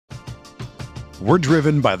We're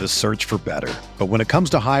driven by the search for better. But when it comes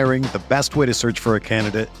to hiring, the best way to search for a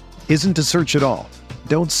candidate isn't to search at all.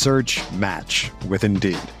 Don't search, match with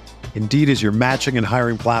Indeed. Indeed is your matching and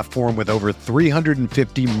hiring platform with over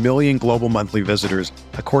 350 million global monthly visitors,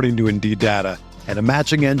 according to Indeed data, and a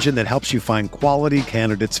matching engine that helps you find quality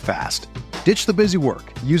candidates fast. Ditch the busy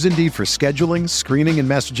work. Use Indeed for scheduling, screening, and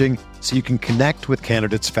messaging so you can connect with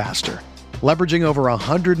candidates faster. Leveraging over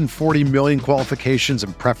 140 million qualifications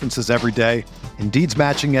and preferences every day, Indeed's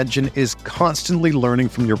matching engine is constantly learning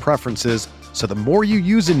from your preferences, so the more you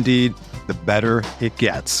use Indeed, the better it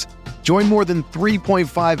gets. Join more than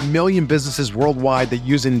 3.5 million businesses worldwide that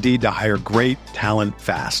use Indeed to hire great talent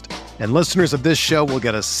fast. And listeners of this show will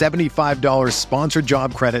get a $75 sponsored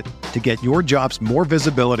job credit to get your jobs more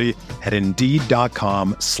visibility at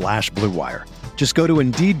Indeed.com/Blue Wire. Just go to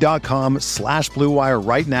Indeed.com/Blue Wire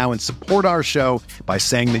right now and support our show by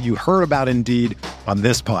saying that you heard about Indeed on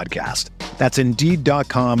this podcast. That's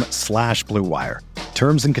Indeed.com/Blue Wire.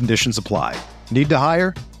 Terms and conditions apply. Need to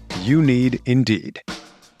hire? You need Indeed.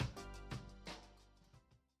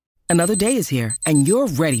 Another day is here, and you're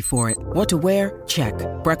ready for it. What to wear? Check.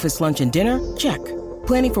 Breakfast, lunch, and dinner? Check.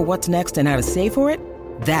 Planning for what's next and how to save for it?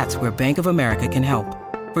 That's where Bank of America can help.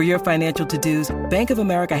 For your financial to-dos, Bank of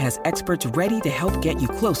America has experts ready to help get you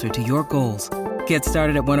closer to your goals. Get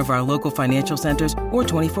started at one of our local financial centers or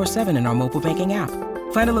 24/7 in our mobile banking app.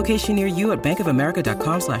 Find a location near you at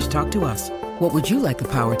bankofamerica.com/talktous. What would you like the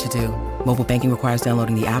power to do? Mobile banking requires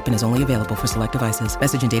downloading the app and is only available for select devices.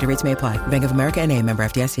 Message and data rates may apply. Bank of America N.A., member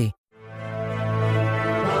FDIC.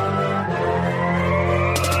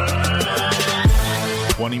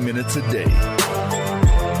 20 minutes a day,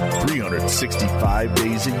 365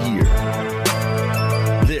 days a year.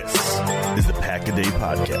 This is the Pack-A-Day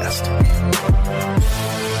Podcast.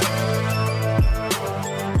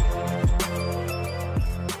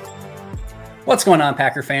 What's going on,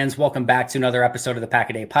 Packer fans? Welcome back to another episode of the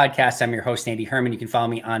Pack-A-Day Podcast. I'm your host, Andy Herman. You can follow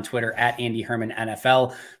me on Twitter at Andy Herman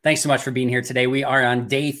NFL. Thanks so much for being here today. We are on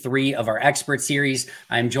day 3 of our expert series.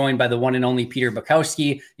 I'm joined by the one and only Peter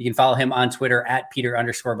Bukowski. You can follow him on Twitter at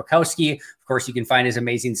Peter_Bukowski. Of course, you can find his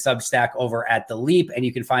amazing Substack over at The Leap, and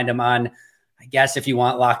you can find him on, I guess, if you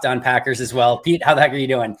want, Locked On Packers as well. Pete, how the heck are you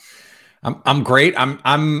doing? I'm great.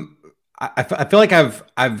 I feel like I've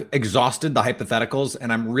exhausted the hypotheticals,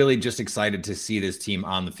 and I'm really just excited to see this team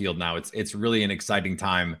on the field now. It's really an exciting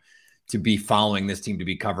time to be following this team, to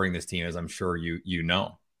be covering this team, as I'm sure you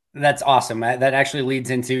know. That's awesome. That actually leads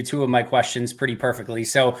into 2 of my questions pretty perfectly.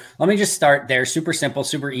 So let me just start there. Super simple,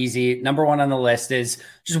 super easy. Number 1 on the list is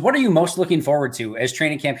just, what are you most looking forward to as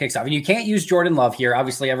training camp kicks off? And you can't use Jordan Love here.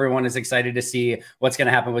 Obviously, everyone is excited to see what's going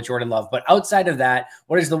to happen with Jordan Love. But outside of that,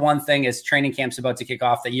 what is the one thing as training camp's about to kick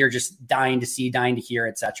off that you're just dying to see, dying to hear,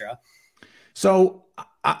 etc.? So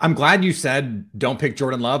I'm glad you said don't pick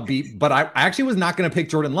Jordan Love, but I actually was not going to pick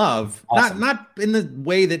Jordan Love. Awesome. Not in the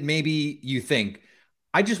way that maybe you think.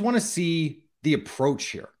 I just want to see the approach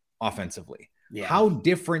here offensively. Yeah. How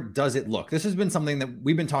different does it look? This has been something that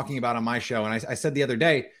we've been talking about on my show. And I said the other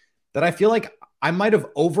day that I feel like I might have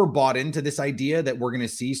overbought into this idea that we're going to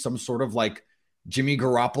see some sort of like Jimmy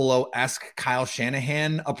Garoppolo-esque Kyle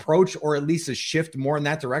Shanahan approach, or at least a shift more in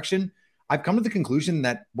that direction. I've come to the conclusion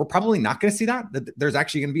that we're probably not going to see that there's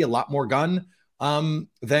actually going to be a lot more gun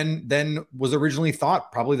than was originally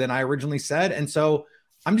thought, probably than I originally said. And so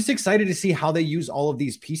I'm just excited to see how they use all of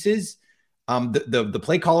these pieces. The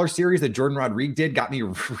play caller series that Jordan Rodriguez did got me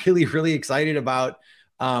really, really excited about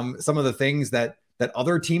some of the things that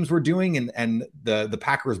other teams were doing and the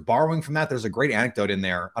Packers borrowing from that. There's a great anecdote in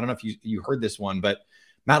there. I don't know if you heard this one, but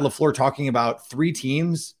Matt LaFleur talking about 3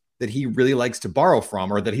 teams that he really likes to borrow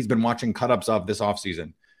from, or that he's been watching cut-ups of this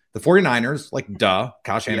offseason. The 49ers, like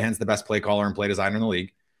Kyle Shanahan's the best play caller and play designer in the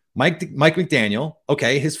league. Mike McDaniel,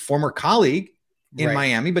 okay, his former colleague in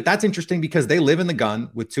Miami, but that's interesting because they live in the gun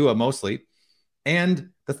with Tua mostly. And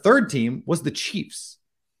the third team was the Chiefs,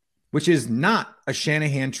 which is not a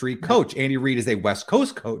Shanahan tree coach. Andy Reid is a West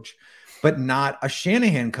Coast coach, but not a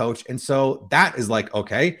Shanahan coach. And so that is like,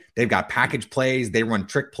 okay, they've got package plays, they run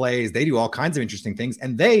trick plays, they do all kinds of interesting things,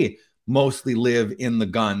 and they mostly live in the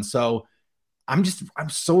gun. So I'm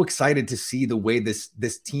so excited to see the way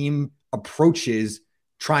this team approaches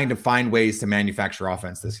trying to find ways to manufacture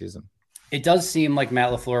offense this season. It does seem like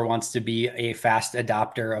Matt LaFleur wants to be a fast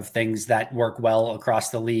adopter of things that work well across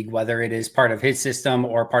the league, whether it is part of his system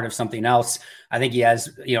or part of something else. I think he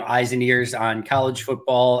has, eyes and ears on college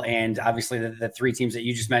football, and obviously the 3 teams that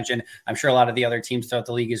you just mentioned. I'm sure a lot of the other teams throughout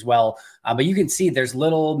the league as well. But you can see there's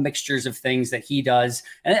little mixtures of things that he does.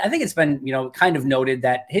 And I think it's been, kind of noted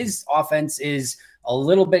that his offense is a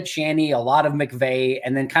little bit Shanny, a lot of McVay,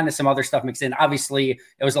 and then kind of some other stuff mixed in. Obviously,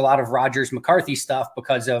 it was a lot of Rodgers McCarthy stuff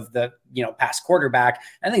because of the, past quarterback.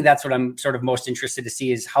 I think that's what I'm sort of most interested to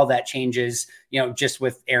see is how that changes, just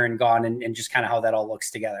with Aaron gone and just kind of how that all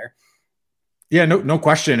looks together. Yeah, no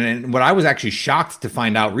question. And what I was actually shocked to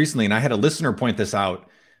find out recently, and I had a listener point this out,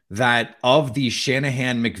 that of the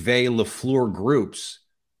Shanahan, McVay, LaFleur groups,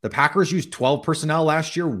 the Packers used 12 personnel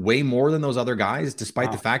last year, way more than those other guys,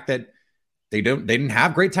 despite the fact that they didn't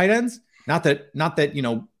have great tight ends. Not that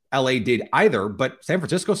LA did either, but San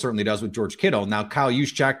Francisco certainly does with George Kittle. Now Kyle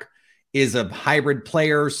Juszczyk is a hybrid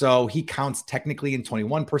player, so he counts technically in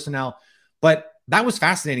 21 personnel. But that was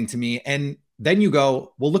fascinating to me. And then you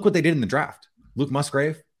go, well, look what they did in the draft. Luke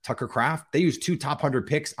Musgrave, Tucker Kraft, they used 2 top 100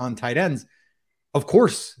 picks on tight ends. Of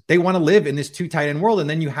course, they want to live in this 2 tight end world. And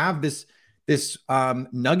then you have this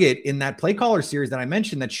nugget in that play caller series that I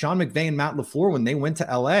mentioned that Sean McVay and Matt LaFleur, when they went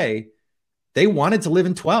to LA, they wanted to live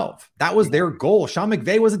in 12. That was their goal. Sean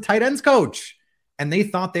McVay was a tight ends coach and they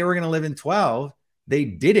thought they were going to live in 12. They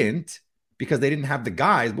didn't because they didn't have the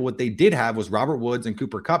guys. But what they did have was Robert Woods and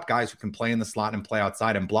Cooper Kupp, guys who can play in the slot and play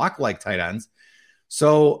outside and block like tight ends.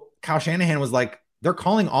 So Kyle Shanahan was like, they're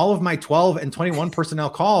calling all of my 12 and 21 personnel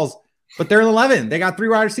calls, but they're in 11. They got 3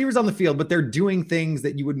 wide receivers on the field, but they're doing things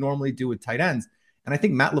that you would normally do with tight ends. And I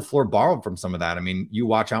think Matt LaFleur borrowed from some of that. I mean, you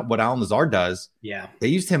watch out what Allen Lazard does. Yeah. They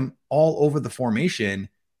used him all over the formation.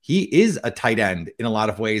 He is a tight end in a lot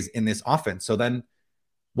of ways in this offense. So then,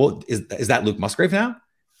 well, is that Luke Musgrave now?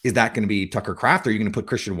 Is that going to be Tucker Kraft? Are you going to put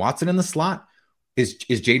Christian Watson in the slot? Is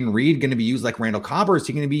Jaden Reed going to be used like Randall Cobb, or is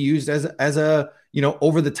he going to be used as a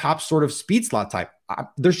over the top sort of speed slot type?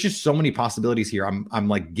 There's just so many possibilities here. I'm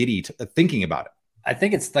like giddy thinking about it. I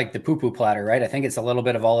think it's like the poo-poo platter, right? I think it's a little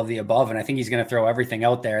bit of all of the above, and I think he's going to throw everything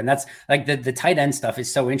out there. And that's like the tight end stuff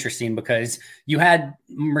is so interesting because you had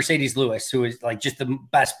Mercedes Lewis, who is like just the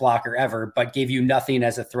best blocker ever, but gave you nothing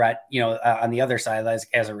as a threat, on the other side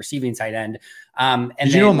as a receiving tight end. And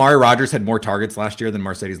Did you know Amari Rodgers had more targets last year than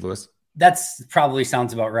Mercedes Lewis? That's probably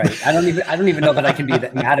sounds about right. I don't even know that I can be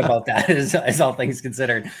that mad about that as all things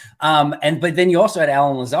considered. But then you also had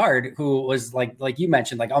Allen Lazard, who was like you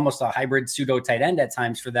mentioned, like almost a hybrid pseudo tight end at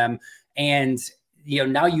times for them. And,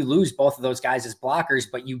 now you lose both of those guys as blockers,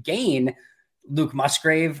 but you gain Luke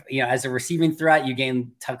Musgrave, as a receiving threat. You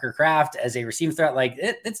gain Tucker Kraft as a receiving threat. Like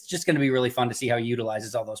it's just going to be really fun to see how he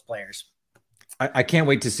utilizes all those players. I can't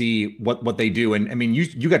wait to see what they do. And I mean,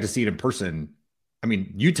 you got to see it in person. I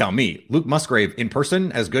mean, you tell me, Luke Musgrave in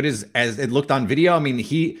person, as good as it looked on video. I mean,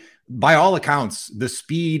 he, by all accounts, the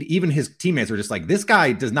speed, even his teammates are just like, this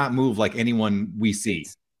guy does not move like anyone we see.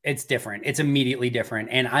 It's different. It's immediately different.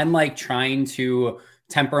 And I'm like trying to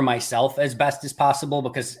temper myself as best as possible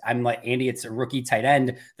because I'm like, Andy, it's a rookie tight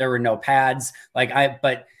end. There were no pads.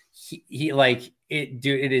 But he like, it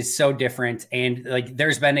is so different. And like,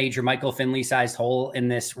 there's been a Jermichael Finley sized hole in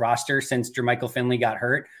this roster since Jermichael Finley got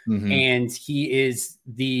hurt. Mm-hmm. And he is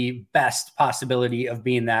the best possibility of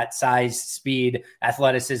being that size, speed,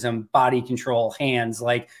 athleticism, body control, hands.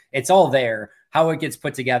 Like it's all there. How it gets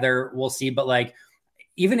put together, we'll see. But like,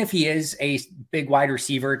 even if he is a big wide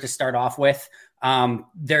receiver to start off with,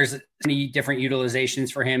 there's many different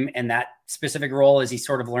utilizations for him in that specific role as he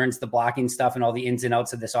sort of learns the blocking stuff and all the ins and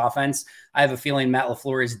outs of this offense. I have a feeling Matt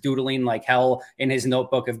LaFleur is doodling like hell in his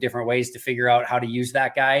notebook of different ways to figure out how to use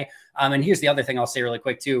that guy. And here's the other thing I'll say really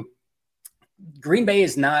quick too. Green Bay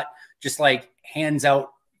is not just like hands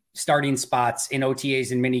out starting spots in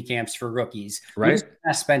OTAs and mini camps for rookies. Right.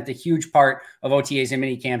 We spent a huge part of OTAs and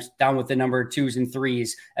mini camps down with the number 2s and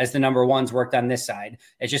 3s as the number 1s worked on this side.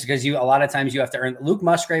 It's just because a lot of times you have to earn. Luke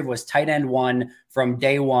Musgrave was tight end 1 from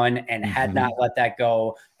day 1 and had not let that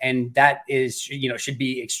go. And that is, should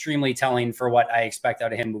be extremely telling for what I expect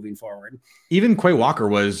out of him moving forward. Even Quay Walker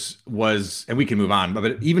was, and we can move on,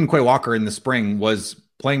 but even Quay Walker in the spring was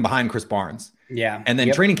playing behind Chris Barnes. Yeah. And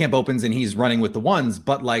then training camp opens and he's running with the 1s,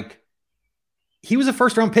 but like he was a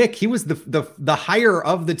first round pick. He was the higher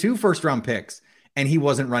of the 2 first round picks and he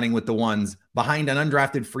wasn't running with the 1s behind an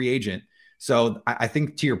undrafted free agent. So I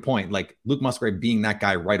think to your point, like Luke Musgrave being that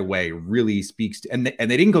guy right away really speaks to, and they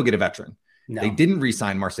didn't go get a veteran. No. They didn't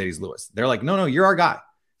re-sign Mercedes Lewis. They're like, no, you're our guy.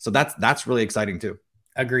 So that's really exciting too.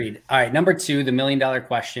 Agreed. All right. Number 2, the $1 million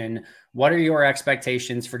question. What are your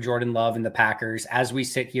expectations for Jordan Love and the Packers as we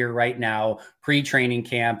sit here right now, pre-training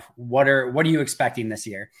camp? What are you expecting this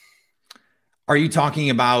year? Are you talking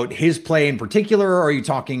about his play in particular? Or are you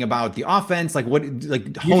talking about the offense? Like what,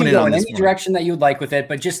 like hone in on this any direction that you would like with it,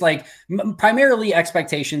 but just like primarily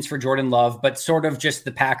expectations for Jordan Love, but sort of just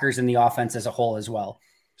the Packers and the offense as a whole as well.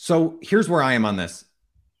 So here's where I am on this.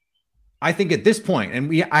 I think at this point,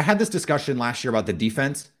 and I had this discussion last year about the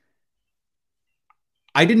defense.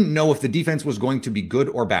 I didn't know if the defense was going to be good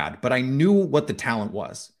or bad, but I knew what the talent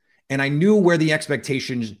was. And I knew where the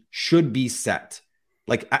expectations should be set.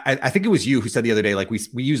 Like, I think it was you who said the other day, like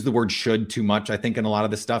we use the word should too much, I think, in a lot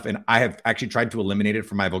of this stuff. And I have actually tried to eliminate it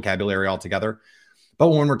from my vocabulary altogether. But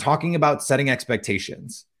when we're talking about setting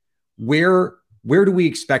expectations, where do we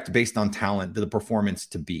expect based on talent the performance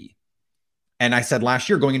to be? And I said last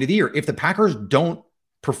year going into the year, if the Packers don't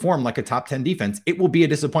perform like a top 10 defense, it will be a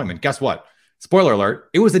disappointment. Guess what? Spoiler alert,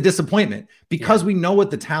 it was a disappointment because we know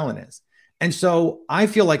what the talent is. And so I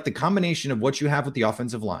feel like the combination of what you have with the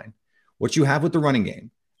offensive line, what you have with the running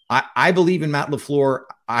game, I believe in Matt LaFleur.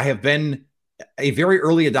 I have been a very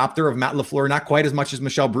early adopter of Matt LaFleur, not quite as much as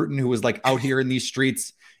Michelle Bruton, who was like out here in these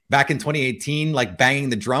streets back in 2018, like banging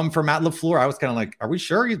the drum for Matt LaFleur. I was kind of like, are we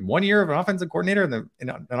sure he's 1 year of an offensive coordinator in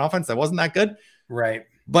an offense that wasn't that good? Right.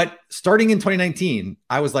 But starting in 2019,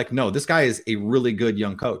 I was like, no, this guy is a really good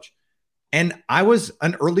young coach. And I was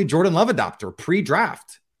an early Jordan Love adopter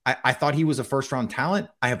pre-draft. I thought he was a first-round talent.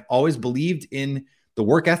 I have always believed in the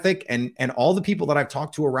work ethic, and all the people that I've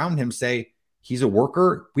talked to around him say he's a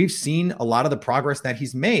worker. We've seen a lot of the progress that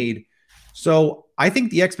he's made. So I think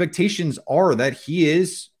the expectations are that he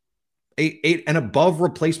is an above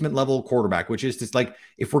replacement level quarterback, which is just like,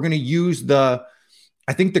 if we're going to use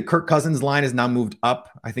I think the Kirk Cousins line has now moved up.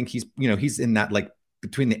 I think he's in that like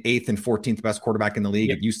between the 8th and 14th best quarterback in the league.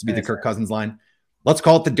 Yep. It used to be the Kirk Cousins line. Let's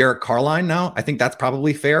call it the Derek Carr line now. I think that's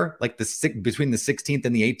probably fair. Like between the 16th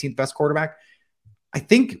and the 18th best quarterback. I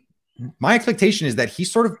think my expectation is that he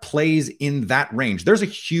sort of plays in that range. There's a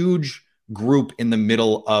huge group in the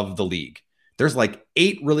middle of the league. There's like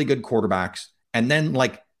 8 really good quarterbacks and then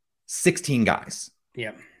like 16 guys.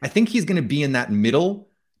 Yeah. I think he's going to be in that middle.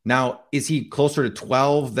 Now, is he closer to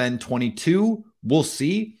 12 than 22? We'll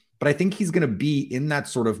see. But I think he's going to be in that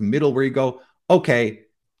sort of middle where you go, okay,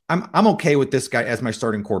 I'm okay with this guy as my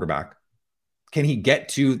starting quarterback. Can he get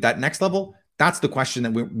to that next level? That's the question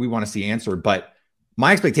that we want to see answered. But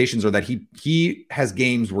my expectations are that he has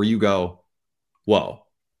games where you go, whoa,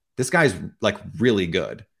 this guy's like really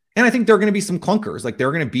good. And I think there are going to be some clunkers. Like there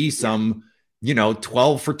are going to be some,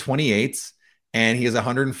 12 for 28s and he has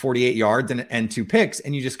 148 yards and 2 picks.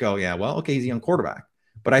 And you just go, yeah, well, okay, he's a young quarterback.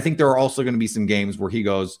 But I think there are also going to be some games where he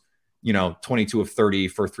goes, 22 of 30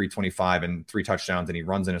 for 325 and 3 touchdowns, and he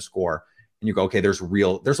runs in a score. And you go, okay, there's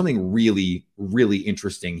something really, really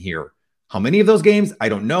interesting here. How many of those games? I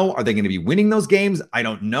don't know. Are they going to be winning those games? I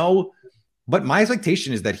don't know. But my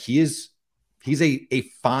expectation is that he's a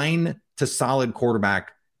fine to solid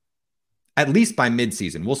quarterback, at least by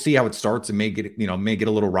midseason. We'll see how it starts and may get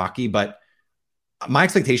a little rocky, but my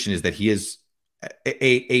expectation is that he is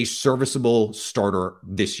a serviceable starter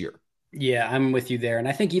this year. Yeah, I'm with you there. And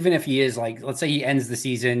I think even if he is like, let's say he ends the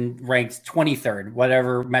season ranked 23rd,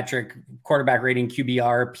 whatever metric, quarterback rating,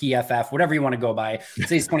 QBR, PFF, whatever you want to go by,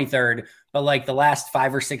 say he's 23rd, but like the last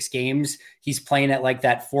 5 or 6 games, he's playing at like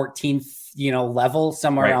that 14th, level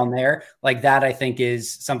somewhere around there. Like that, I think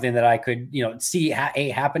is something that I could, see A,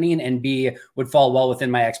 happening, and B, would fall well within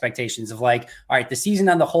my expectations of like, all right, the season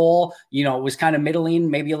on the whole, was kind of middling,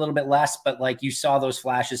 maybe a little bit less, but like you saw those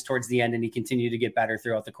flashes towards the end and he continued to get better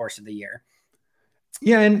throughout the course of the year.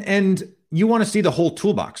 Yeah. And you want to see the whole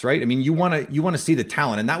toolbox, right? I mean, you want to see the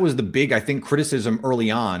talent. And that was the big, I think, criticism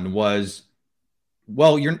early on was,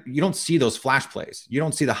 well, you don't see those flash plays. You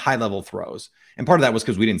don't see the high level throws. And part of that was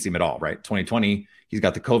because we didn't see him at all, right? 2020, he's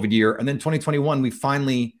got the COVID year. And then 2021, we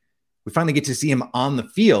finally get to see him on the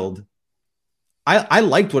field. I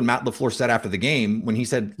liked what Matt LaFleur said after the game when he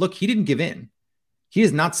said, look, he didn't give in. He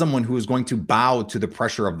is not someone who is going to bow to the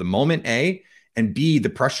pressure of the moment, A, and B, the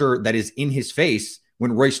pressure that is in his face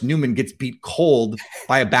when Royce Newman gets beat cold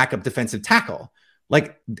by a backup defensive tackle.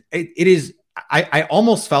 Like it is, I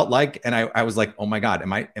almost felt like, and I was like, oh my God,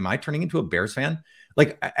 am I turning into a Bears fan?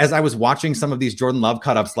 Like as I was watching some of these Jordan Love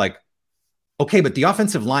cut-ups, like, okay, but the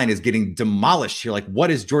offensive line is getting demolished here. Like, what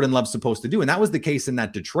is Jordan Love supposed to do? And that was the case in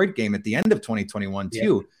that Detroit game at the end of 2021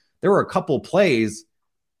 too. Yeah. There were a couple plays,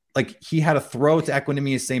 like he had a throw to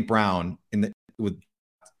Equanimeous St. Brown I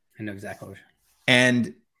know exactly.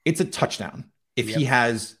 And it's a touchdown if he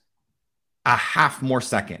has a half more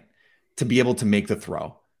second to be able to make the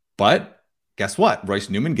throw. But guess what? Royce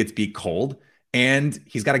Newman gets beat cold and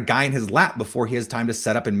he's got a guy in his lap before he has time to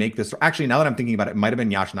set up and make this. Actually, now that I'm thinking about it, it might've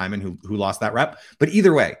been Yash Nyman who lost that rep, but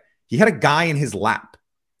either way, he had a guy in his lap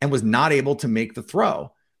and was not able to make the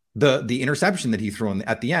throw. The interception that he threw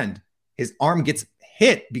at the end, his arm gets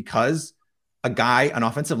hit because an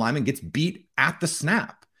offensive lineman gets beat at the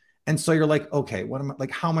snap. And so you're like, okay,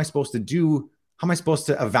 how am I supposed to do How am I supposed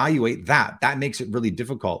to evaluate that? That makes it really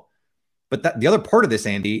difficult. But the other part of this,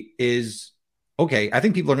 Andy, is, okay, I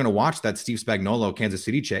think people are going to watch that Steve Spagnuolo Kansas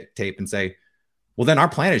City tape and say, well, then our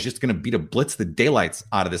plan is just going to be to blitz the daylights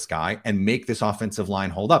out of this guy and make this offensive line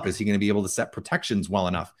hold up. Is he going to be able to set protections well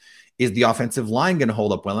enough? Is the offensive line going to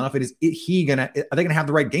hold up well enough? Are they going to have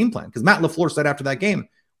the right game plan? Because Matt LaFleur said after that game,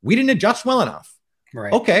 we didn't adjust well enough.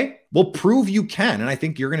 Right. Okay, well, prove you can. And I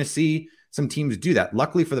think you're going to see some teams do that.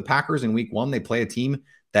 Luckily for the Packers in week 1, they play a team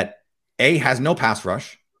that A, has no pass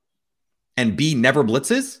rush, and B, never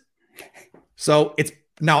blitzes. So it's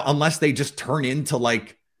now, unless they just turn into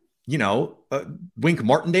Wink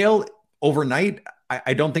Martindale overnight,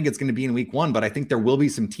 I don't think it's going to be in week 1, but I think there will be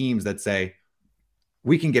some teams that say,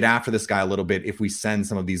 we can get after this guy a little bit if we send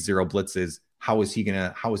some of these zero blitzes. How is he going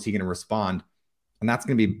to respond? And that's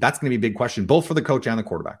going to be a big question, both for the coach and the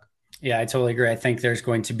quarterback. Yeah, I totally agree. I think there's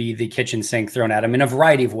going to be the kitchen sink thrown at him in a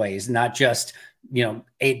variety of ways, not just,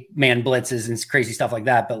 8-man blitzes and crazy stuff like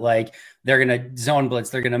that, but like they're going to zone blitz,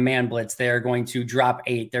 they're going to man blitz, they're going to drop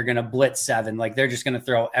 8, they're going to blitz 7. Like they're just going to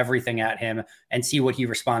throw everything at him and see what he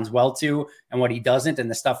responds well to and what he doesn't. And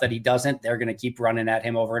the stuff that he doesn't, they're going to keep running at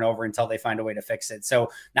him over and over until they find a way to fix it. So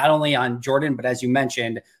not only on Jordan, but as you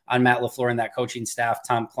mentioned, on Matt LaFleur and that coaching staff,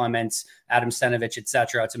 Tom Clements, Adam Stenavich, et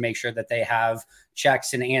cetera, to make sure that they have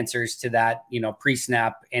checks and answers to that,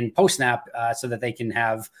 pre-snap and post-snap so that they can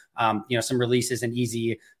have, some releases and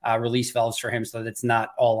easy release valves for him so that it's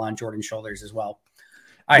not all on Jordan's shoulders as well.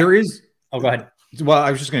 All right. Oh, go ahead. Well,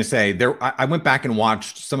 I was just going to say I went back and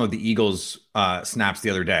watched some of the Eagles snaps the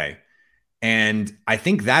other day. And I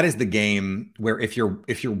think that is the game where if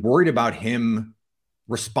you're worried about him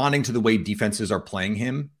responding to the way defenses are playing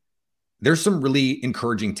him, there's some really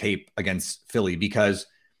encouraging tape against Philly because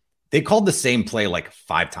they called the same play like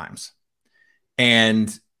 5 times.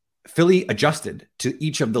 And Philly adjusted to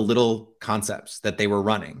each of the little concepts that they were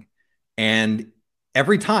running. And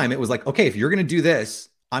every time it was like, okay, if you're going to do this,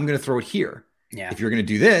 I'm going to throw it here. Yeah. If you're going to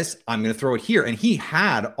do this, I'm going to throw it here. And he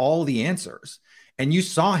had all the answers. And you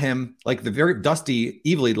saw him, like Dusty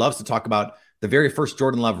Evely loves to talk about the very first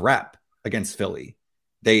Jordan Love rep against Philly.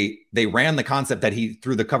 They ran the concept that he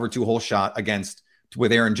threw the cover 2 hole shot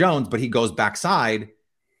with Aaron Jones, but he goes backside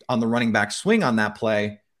on the running back swing on that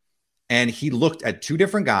play. And he looked at 2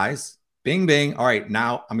 different guys, bing, bing. All right,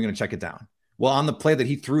 now I'm going to check it down. Well, on the play that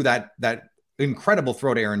he threw that incredible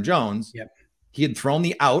throw to Aaron Jones, yep. He had thrown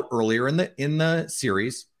the out earlier in the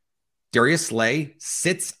series. Darius Slay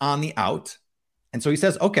sits on the out. And so he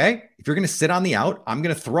says, okay, if you're going to sit on the out, I'm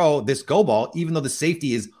going to throw this go ball, even though the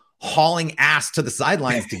safety is hauling ass to the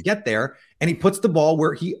sidelines to get there. And he puts the ball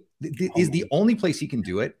where he is the only place he can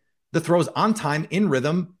do it. The throw's on time, in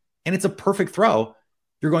rhythm, and it's a perfect throw.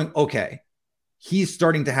 You're going, okay, he's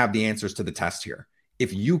starting to have the answers to the test here.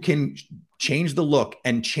 If you can change the look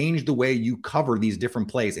and change the way you cover these different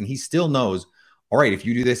plays, and he still knows, all right, if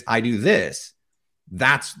you do this, I do this.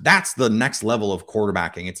 That's the next level of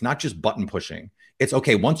quarterbacking. It's not just button pushing. It's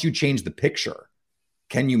okay, once you change the picture,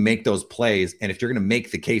 can you make those plays? And if you're going to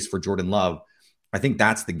make the case for Jordan Love, I think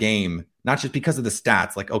that's the game, not just because of the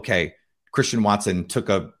stats. Like, okay, Christian Watson took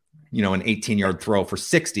an 18-yard throw for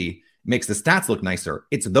 60, makes the stats look nicer.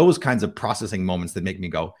 It's those kinds of processing moments that make me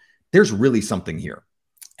go, there's really something here.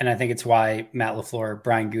 And I think it's why Matt LaFleur,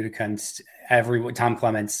 Brian Gutekunst, Tom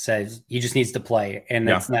Clements says he just needs to play. And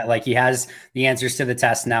it's not like he has the answers to the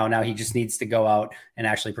test now. Now he just needs to go out and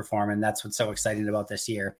actually perform. And that's what's so exciting about this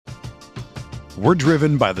year. We're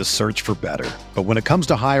driven by the search for better. But when it comes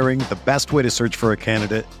to hiring, the best way to search for a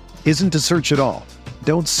candidate isn't to search at all.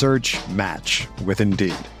 Don't search, match with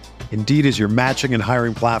Indeed. Indeed is your matching and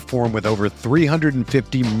hiring platform with over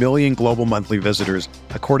 350 million global monthly visitors,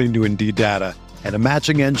 according to Indeed data, and a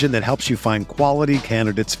matching engine that helps you find quality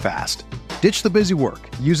candidates fast. Ditch the busy work.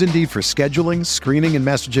 Use Indeed for scheduling, screening, and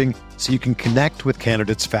messaging so you can connect with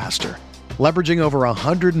candidates faster. Leveraging over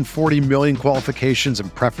 140 million qualifications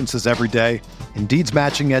and preferences every day, Indeed's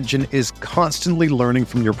matching engine is constantly learning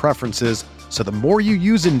from your preferences, so the more you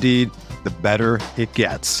use Indeed, the better it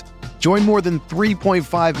gets. Join more than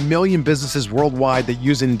 3.5 million businesses worldwide that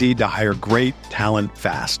use Indeed to hire great talent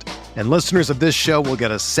fast. And listeners of this show will get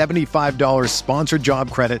a $75 sponsored job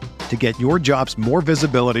credit to get your jobs more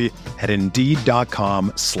visibility at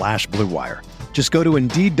Indeed.com/Blue Wire. Just go to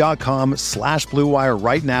Indeed.com/Blue Wire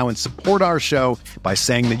right now and support our show by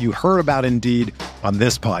saying that you heard about Indeed on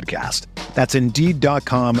this podcast. That's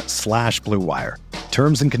Indeed.com/Blue Wire.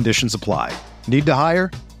 Terms and conditions apply. Need to hire?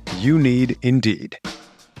 You need Indeed.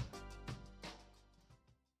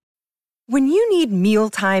 When you need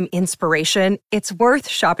mealtime inspiration, it's worth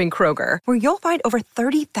shopping Kroger, where you'll find over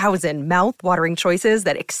 30,000 mouth-watering choices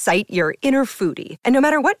that excite your inner foodie. And no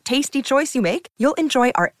matter what tasty choice you make, you'll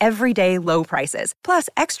enjoy our everyday low prices, plus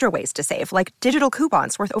extra ways to save, like digital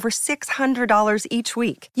coupons worth over $600 each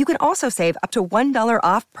week. You can also save up to $1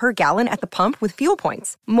 off per gallon at the pump with fuel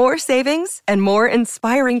points. More savings and more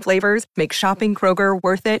inspiring flavors make shopping Kroger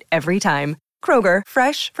worth it every time. Kroger,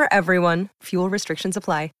 fresh for everyone. Fuel restrictions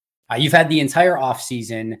apply. You've had the entire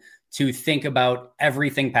offseason to think about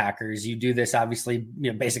everything Packers. You do this, obviously,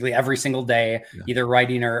 basically every single day, either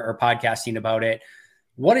writing or podcasting about it.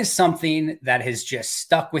 What is something that has just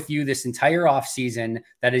stuck with you this entire offseason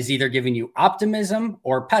that is either giving you optimism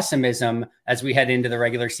or pessimism as we head into the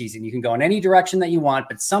regular season? You can go in any direction that you want,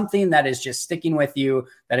 but something that is just sticking with you,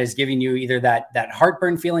 that is giving you either that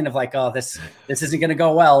heartburn feeling of like, oh, this isn't going to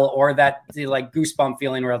go well, or that like goosebump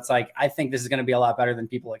feeling where it's like, I think this is going to be a lot better than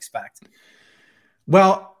people expect.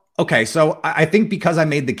 Well, okay, so I think because I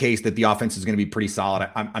made the case that the offense is going to be pretty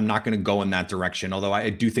solid, I'm not going to go in that direction, although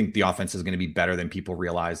I do think the offense is going to be better than people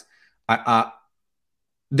realize.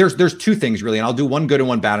 There's two things, really, and I'll do one good and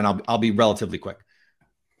one bad, and I'll be relatively quick.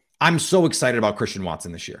 I'm so excited about Christian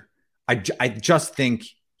Watson this year. I just think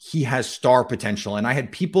he has star potential, and I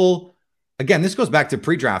had people, again, this goes back to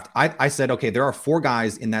pre-draft. I said, okay, there are 4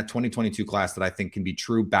 guys in that 2022 class that I think can be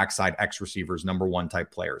true backside X receivers, number 1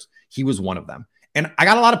 type players. He was one of them. And I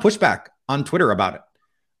got a lot of pushback on Twitter about it.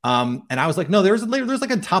 And I was like, no, there's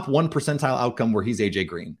like a top 1 percentile outcome where he's AJ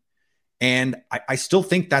Green. And I still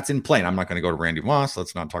think that's in play. And I'm not going to go to Randy Moss.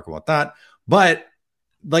 Let's not talk about that. But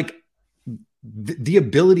like the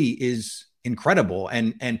ability is incredible.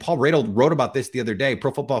 And Paul Radel wrote about this the other day.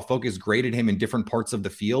 Pro Football Focus graded him in different parts of the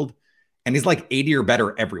field. And he's like 80 or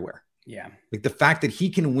better everywhere. Yeah. Like the fact that he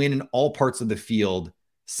can win in all parts of the field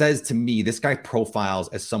says to me, this guy profiles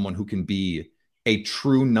as someone who can be a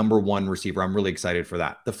true number 1 receiver. I'm really excited for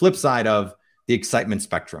that. The flip side of the excitement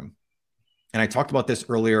spectrum. And I talked about this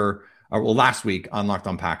earlier, last week on Locked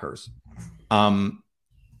On Packers. The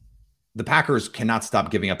Packers cannot stop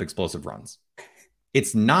giving up explosive runs.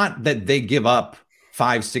 It's not that they give up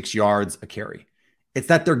 5-6 yards a carry. It's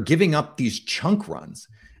that they're giving up these chunk runs.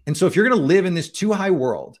 And so if you're going to live in this too high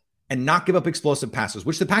world and not give up explosive passes,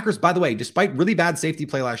 which the Packers, by the way, despite really bad safety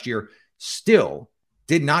play last year, still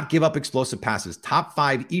did not give up explosive passes. Top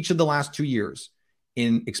 5 each of the last 2 years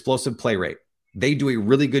in explosive play rate. They do a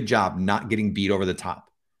really good job not getting beat over the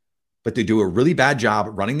top, but they do a really bad job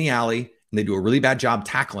running the alley, and they do a really bad job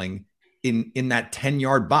tackling in that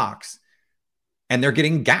 10-yard box, and they're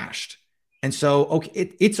getting gashed. And so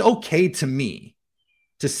it's okay to me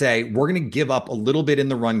to say we're going to give up a little bit in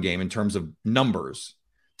the run game in terms of numbers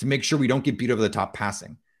to make sure we don't get beat over the top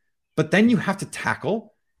passing. But then you have to tackle,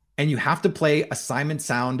 and you have to play assignment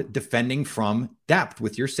sound defending from depth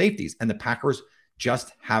with your safeties. And the Packers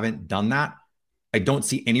just haven't done that. I don't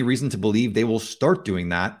see any reason to believe they will start doing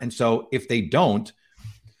that. And so if they don't,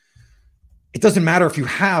 it doesn't matter if you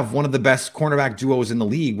have one of the best cornerback duos in the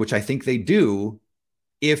league, which I think they do,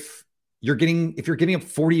 if you're getting up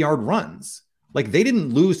 40-yard runs. Like they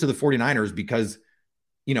didn't lose to the 49ers because,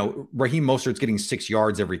 Raheem Mostert's getting 6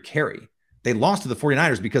 yards every carry. They lost to the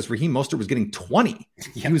 49ers because Raheem Mostert was getting 20.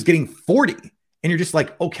 Yep. He was getting 40. And you're just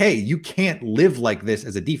like, okay, you can't live like this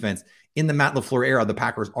as a defense. In the Matt LaFleur era, the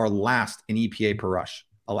Packers are last in EPA per rush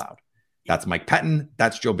allowed. That's Mike Pettin.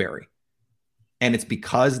 That's Joe Barry. And it's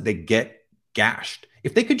because they get gashed.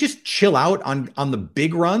 If they could just chill out on the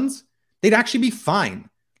big runs, they'd actually be fine.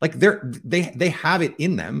 Like they have it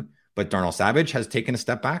in them. But Darnell Savage has taken a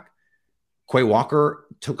step back. Quay Walker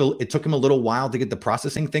it took him a little while to get the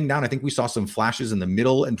processing thing down. I think we saw some flashes in the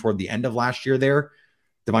middle and toward the end of last year there.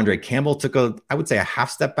 Devondre Campbell took I would say a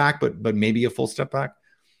half step back, but maybe a full step back.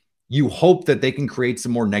 You hope that they can create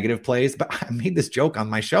some more negative plays. But I made this joke on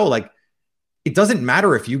my show. Like, it doesn't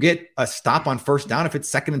matter if you get a stop on first down, if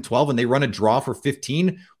it's 2nd and 12 and they run a draw for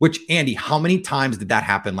 15, which, Andy, how many times did that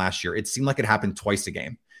happen last year? It seemed like it happened twice a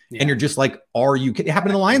game. Yeah. And you're just like, it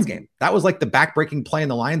happened in the Lions game. That was like the back-breaking play in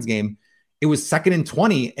the Lions game. It was 2nd and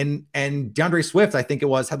 20, and DeAndre Swift, I think it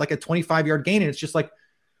was, had like a 25-yard gain. And it's just like,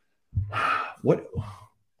 what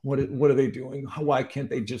are they doing? Why can't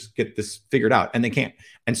they just get this figured out? And they can't.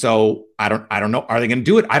 And so I don't know. Are they going to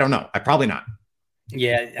do it? I don't know. Probably not.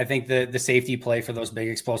 Yeah, I think the safety play for those big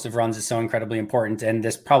explosive runs is so incredibly important. And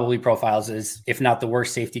this probably profiles as, if not the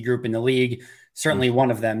worst safety group in the league, certainly one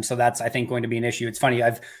of them. So that's, I think, going to be an issue. It's funny.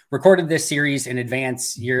 I've recorded this series in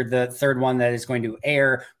advance. You're the third one that is going to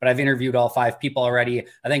air, but I've interviewed all 5 people already.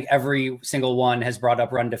 I think every single one has brought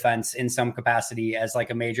up run defense in some capacity as like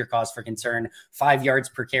a major cause for concern. 5 yards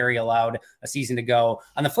per carry allowed a season to go.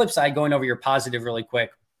 On the flip side, going over your positive really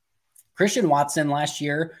quick, Christian Watson last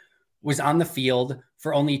year was on the field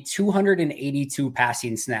for only 282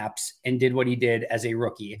 passing snaps and did what he did as a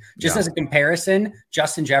rookie. Just as a comparison,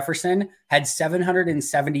 Justin Jefferson had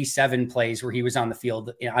 777 plays where he was on the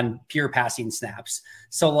field on pure passing snaps.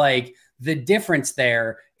 So like the difference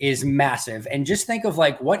there is massive. And just think of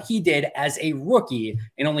like what he did as a rookie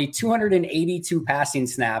in only 282 passing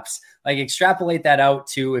snaps, like extrapolate that out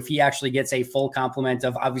to if he actually gets a full complement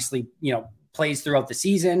of obviously, plays throughout the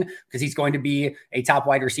season, because he's going to be a top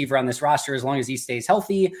wide receiver on this roster as long as he stays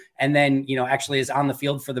healthy. And then, actually is on the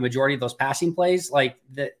field for the majority of those passing plays. Like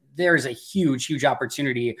there is a huge, huge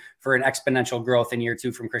opportunity for an exponential growth in year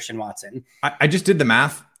 2 from Christian Watson. I just did the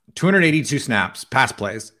math, 282 snaps, pass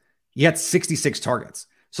plays. He had 66 targets.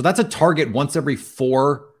 So that's a target once every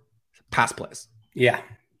 4 pass plays. Yeah.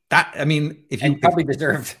 If you probably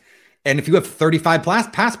deserved. And if you have 35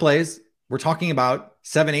 pass plays, we're talking about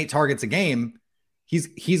 7-8 targets a game. He's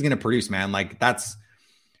going to produce, man. Like that's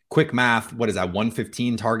quick math. What is that?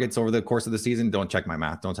 115 targets over the course of the season. Don't check my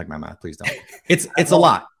math. Please don't. It's a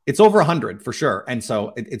lot. It's over 100 for sure. And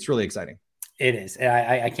so it's really exciting. It is.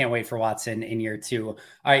 I can't wait for Watson in year 2. All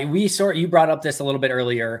right. You brought up this a little bit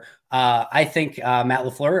earlier. I think Matt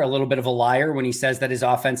LaFleur, a little bit of a liar when he says that his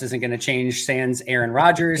offense isn't going to change sans Aaron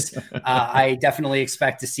Rodgers. I definitely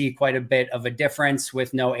expect to see quite a bit of a difference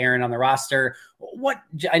with no Aaron on the roster.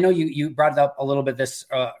 I know you brought it up a little bit this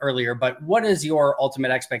earlier, but what is your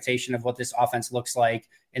ultimate expectation of what this offense looks like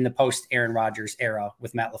in the post Aaron Rodgers era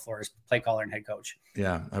with Matt LaFleur as play caller and head coach?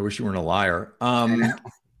 Yeah. I wish you weren't a liar.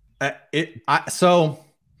 So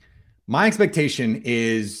my expectation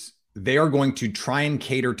is they are going to try and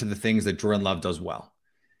cater to the things that Jordan Love does well.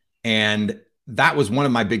 And that was one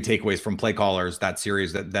of my big takeaways from play callers, that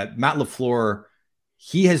series, that Matt LaFleur,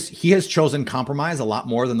 he has chosen compromise a lot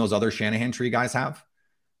more than those other Shanahan tree guys have.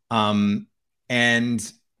 And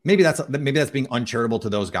maybe that's being uncharitable to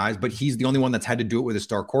those guys, but he's the only one that's had to do it with a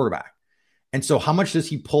star quarterback. And so how much does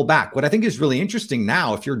he pull back? What I think is really interesting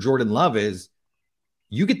now, if you're Jordan Love, is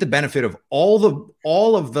you get the benefit of all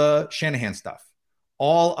of the Shanahan stuff,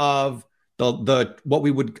 all of the what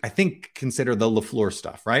we would, I think, consider the LaFleur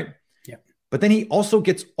stuff, right? Yeah. But then he also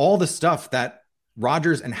gets all the stuff that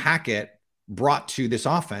Rodgers and Hackett brought to this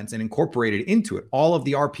offense and incorporated into it, all of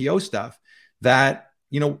the RPO stuff that,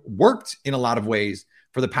 worked in a lot of ways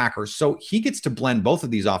for the Packers. So he gets to blend both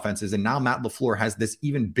of these offenses. And now Matt LaFleur has this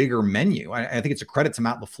even bigger menu. I think it's a credit to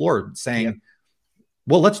Matt LaFleur saying,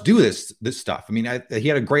 well, let's do this stuff. I mean, he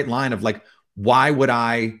had a great line of like, why would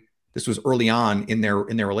I, this was early on in their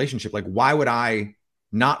relationship. Like, why would I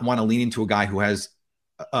not want to lean into a guy who has,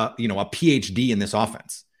 a PhD in this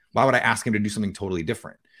offense? Why would I ask him to do something totally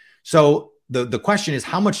different? So the question is,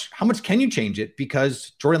 how much can you change it?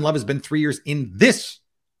 Because Jordan Love has been 3 years in this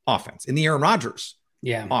offense, in the Aaron Rodgers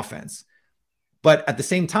offense. But at the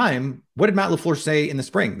same time, what did Matt LaFleur say in the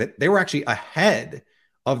spring? That they were actually ahead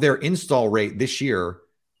of their install rate this year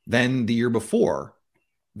than the year before.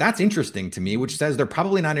 That's interesting to me, which says they're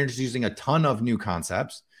probably not introducing a ton of new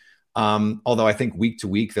concepts. Although I think week to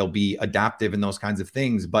week, they'll be adaptive in those kinds of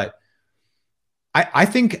things. But I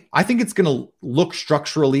think it's going to look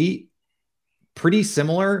structurally pretty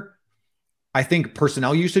similar. I think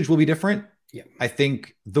personnel usage will be different. Yeah. I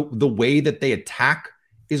think the way that they attack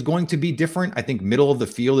is going to be different. I think middle of the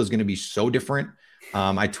field is going to be so different.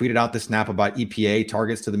 I tweeted out the snap about EPA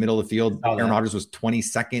targets to the middle of the field. Aaron Rodgers was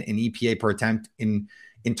 22nd in EPA per attempt in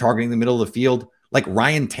targeting the middle of the field. Like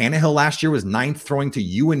Ryan Tannehill last year was 9th throwing to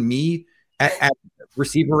you and me at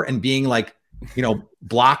receiver and being like,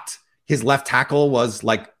 blocked. His left tackle was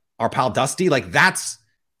like our pal Dusty. Like that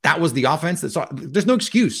was the offense. There's no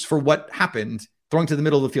excuse for what happened throwing to the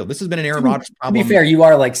middle of the field. This has been an Aaron Rodgers problem. To be fair, you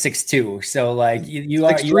are like 6'2", so like you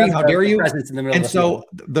are. How dare you? Presence in the middle. And of the so field.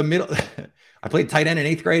 the middle. I played tight end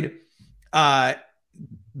in 8th grade.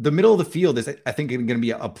 The middle of the field is, I think, going to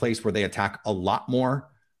be a place where they attack a lot more.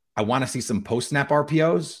 I want to see some post-snap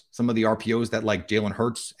RPOs, some of the RPOs that like Jalen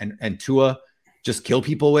Hurts and Tua just kill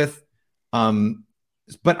people with.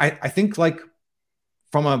 But I think like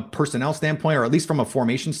from a personnel standpoint, or at least from a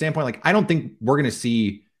formation standpoint, like I don't think we're going to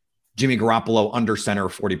see Jimmy Garoppolo under center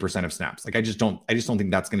 40% of snaps. Like I just don't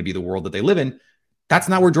think that's going to be the world that they live in. That's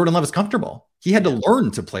not where Jordan Love is comfortable. He had to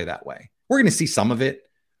learn to play that way. We're going to see some of it,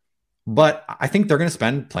 but I think they're going to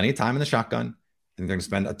spend plenty of time in the shotgun. I think they're going to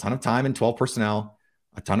spend a ton of time in 12 personnel.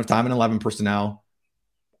 a ton of time in 11 personnel.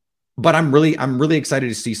 But I'm really excited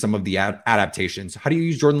to see some of the adaptations. How do you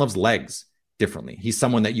use Jordan Love's legs differently? He's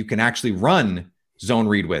someone that you can actually run zone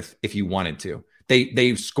read with if you wanted to.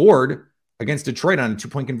 They've scored against Detroit on a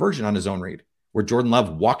 2-point conversion on a zone read where Jordan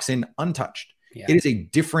Love walks in untouched. Yeah. It is a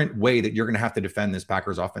different way that you're going to have to defend this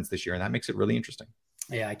Packers offense this year, and that makes it really interesting.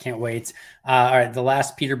 Yeah, I can't wait. All right, the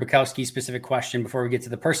last Peter Bukowski specific question before we get to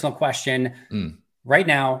the personal question. Right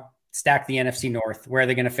now, stack the NFC North. Where are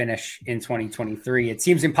they going to finish in 2023? It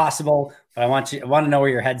seems impossible, but I want to know where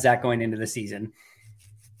your head's at going into the season.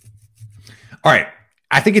 All right.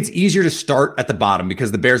 I think it's easier to start at the bottom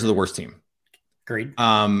because the Bears are the worst team. Agreed.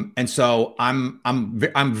 And so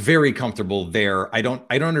I'm very comfortable there. I don't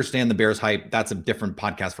understand the Bears hype. That's a different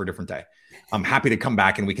podcast for a different day. I'm happy to come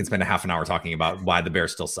back and we can spend a half an hour talking about why the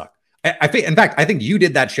Bears still suck. I think you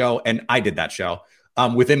did that show and I did that show.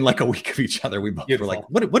 Within like a week of each other, we both were like,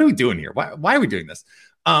 what are we doing here? Why are we doing this?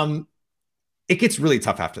 It gets really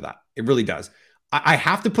tough after that. It really does. I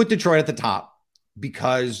have to put Detroit at the top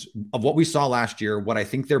because of what we saw last year, what I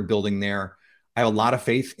think they're building there. I have a lot of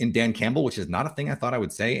faith in Dan Campbell, which is not a thing I thought I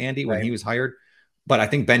would say, Andy, when he was hired. But I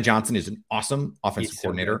think Ben Johnson is an awesome offensive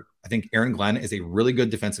coordinator. I think Aaron Glenn is a really good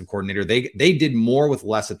defensive coordinator. They did more with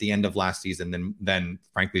less at the end of last season than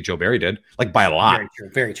frankly Joe Barry did, like by a lot. Very true.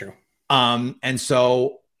 Very true. And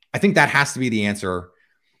so I think that has to be the answer.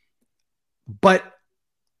 But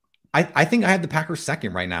I think I have the Packers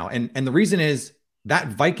second right now. And the reason is that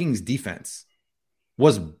Vikings defense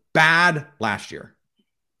was bad last year.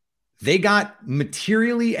 They got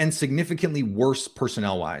materially and significantly worse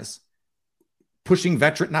personnel-wise.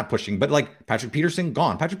 Not pushing, but like Patrick Peterson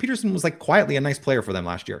gone. Patrick Peterson was like quietly a nice player for them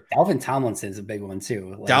last year. Dalvin Tomlinson's a big one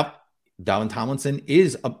too. Dalvin Tomlinson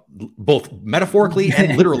is both metaphorically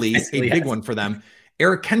and literally a big one for them.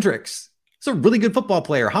 Eric Kendricks is a really good football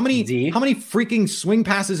player. How many freaking swing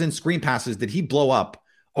passes and screen passes did he blow up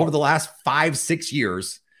over the last 5-6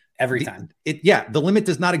 years? Every time. The limit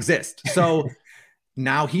does not exist. So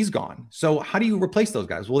now he's gone. So how do you replace those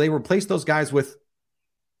guys? Well, they replace those guys with,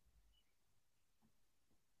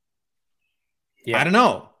 I don't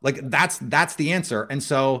know. Like that's the answer. And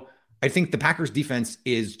so I think the Packers defense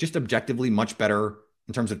is just objectively much better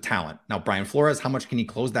in terms of talent. Now, Brian Flores, how much can he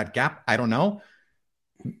close that gap? I don't know.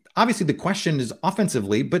 Obviously, the question is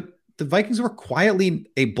offensively, but the Vikings were quietly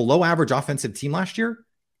a below average offensive team last year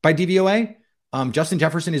by DVOA. Justin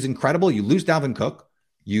Jefferson is incredible. You lose Dalvin Cook,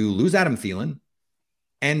 you lose Adam Thielen,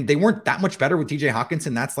 and they weren't that much better with TJ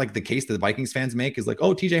Hawkinson. That's like the case that the Vikings fans make is like,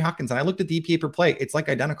 oh, TJ Hawkinson. I looked at the EPA per play. It's like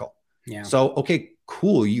identical. Yeah. So, okay,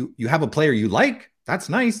 cool. You have a player you like. That's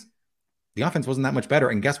nice. The offense wasn't that much better.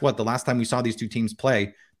 And guess what? The last time we saw these two teams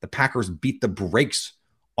play, the Packers beat the brakes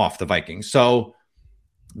off the Vikings. So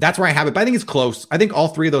that's where I have it. But I think it's close. I think all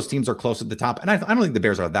three of those teams are close at the top. And I don't think the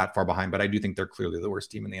Bears are that far behind, but I do think they're clearly the worst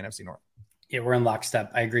team in the NFC North. Yeah, we're in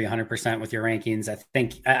lockstep. I agree 100% with your rankings.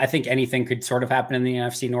 I think anything could sort of happen in the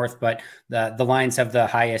NFC North, but the Lions have the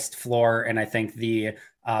highest floor, and I think the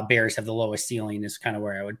Bears have the lowest ceiling is kind of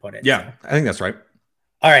where I would put it. Yeah, I think that's right.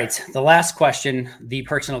 All right. The last question, the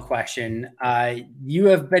personal question. You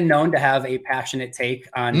have been known to have a passionate take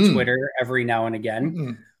on Twitter every now and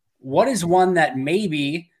again. What is one that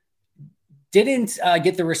maybe didn't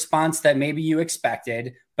get the response that maybe you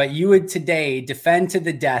expected, but you would today defend to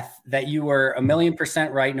the death that you were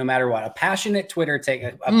 1,000,000% right no matter what? A passionate Twitter take,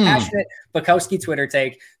 a passionate Bukowski Twitter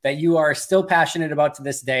take that you are still passionate about to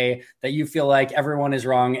this day, that you feel like everyone is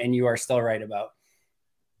wrong and you are still right about.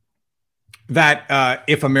 That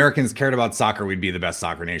if Americans cared about soccer, we'd be the best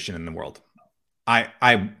soccer nation in the world.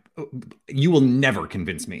 You will never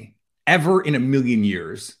convince me ever in a million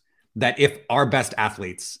years that if our best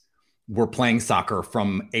athletes were playing soccer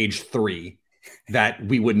from age 3, that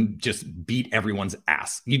we wouldn't just beat everyone's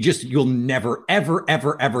ass. You'll never,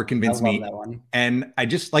 ever convince me. That one. And I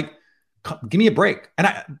just like, give me a break.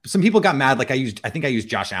 And some people got mad. Like I think I used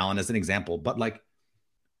Josh Allen as an example, but like,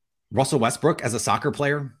 Russell Westbrook as a soccer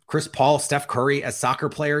player, Chris Paul, Steph Curry as soccer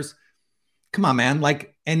players. Come on, man.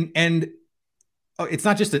 Like, and it's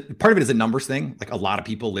not just part of it is a numbers thing. Like a lot of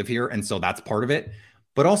people live here. And so that's part of it.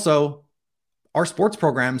 But also our sports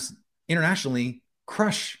programs internationally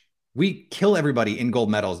crush. We kill everybody in gold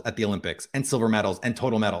medals at the Olympics and silver medals and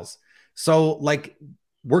total medals. So like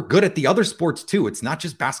we're good at the other sports too. It's not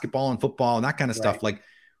just basketball and football and that kind of stuff. Like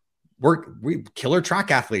we killer track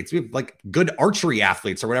athletes. We have like good archery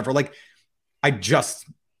athletes or whatever. Like it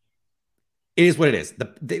is what it is.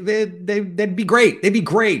 They'd be great. They'd be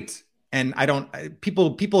great. And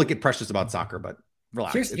people get precious about soccer, but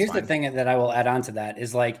relax. Here's the thing that I will add on to that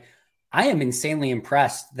is like, I am insanely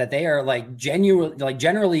impressed that they are like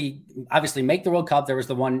generally, obviously make the World Cup. There was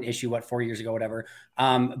the one issue, 4 years ago, whatever.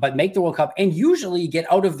 But make the World Cup and usually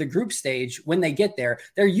get out of the group stage when they get there.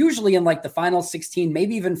 They're usually in like the final 16,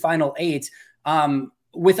 maybe even final 8.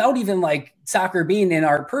 Without even like soccer being in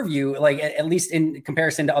our purview, like at least in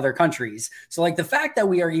comparison to other countries. So like the fact that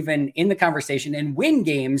we are even in the conversation and win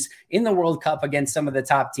games in the World Cup against some of the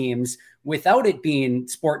top teams without it being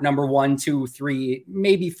sport number 1, 2, 3,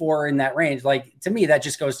 maybe 4 in that range. Like to me, that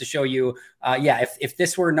just goes to show you, if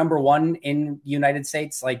this were number 1 in the United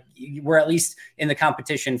States, like we're at least in the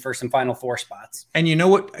competition for some Final Four spots. And you know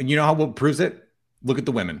what proves it? Look at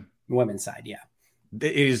the women's side. Yeah.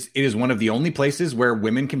 It is one of the only places where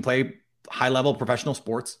women can play high level professional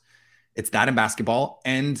sports. It's that in basketball,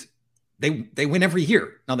 and they win every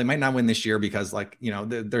year. Now they might not win this year because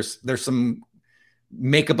there's some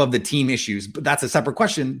makeup of the team issues, but that's a separate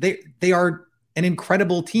question. They are an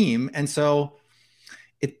incredible team. And so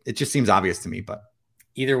it just seems obvious to me, but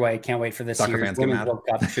either way, can't wait for this year's Women's World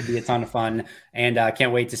Cup. Should be a ton of fun, and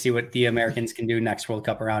can't wait to see what the Americans can do next World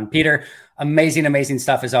Cup around. Peter, amazing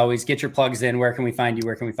stuff as always. Get your plugs in. Where can we find you?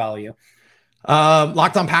 Where can we follow you?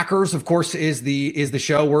 Locked on Packers, of course, is the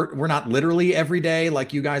show. We're not literally every day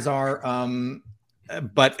like you guys are,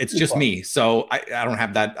 but it's just me. So I don't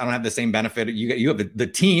have that. I don't have the same benefit. You have the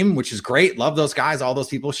team, which is great. Love those guys, all those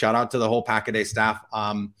people. Shout out to the whole Pack-A-Day staff.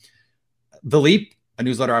 The Leap, a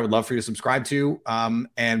newsletter I would love for you to subscribe to.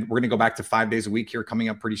 And we're going to go back to 5 days a week here coming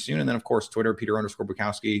up pretty soon. And then of course, Twitter,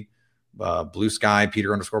 Peter_Bukowski, Blue Sky,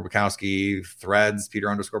 Peter_Bukowski, Threads,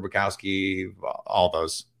 Peter_Bukowski, all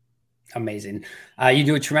those. Amazing. You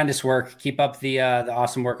do a tremendous work. Keep up the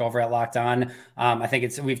awesome work over at Locked On. I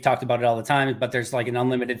think we've talked about it all the time, but there's like an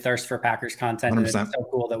unlimited thirst for Packers content. 100%. And it's so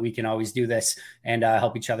cool that we can always do this and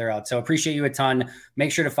help each other out. So appreciate you a ton.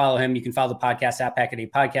 Make sure to follow him. You can follow the podcast at Pack-A-Day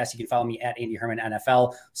Podcast. You can follow me at Andy Herman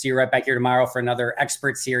NFL. See you right back here tomorrow for another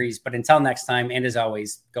expert series. But until next time, and as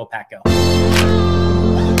always, go Pack Go.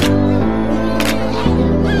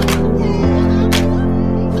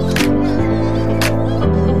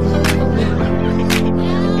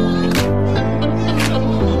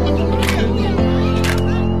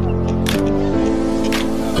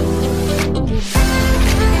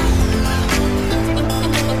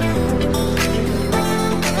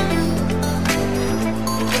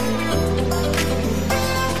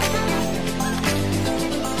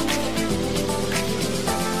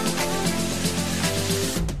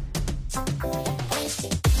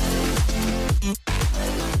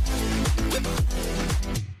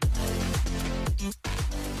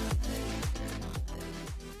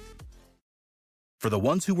 For the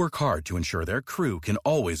ones who work hard to ensure their crew can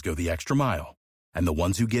always go the extra mile, and the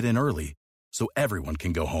ones who get in early so everyone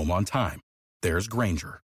can go home on time, there's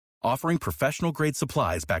Grainger, offering professional-grade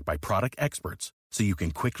supplies backed by product experts so you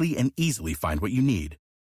can quickly and easily find what you need.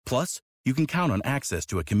 Plus, you can count on access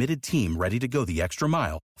to a committed team ready to go the extra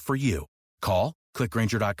mile for you. Call, click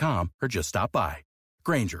Grainger.com, or just stop by.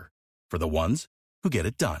 Grainger, for the ones who get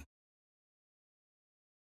it done.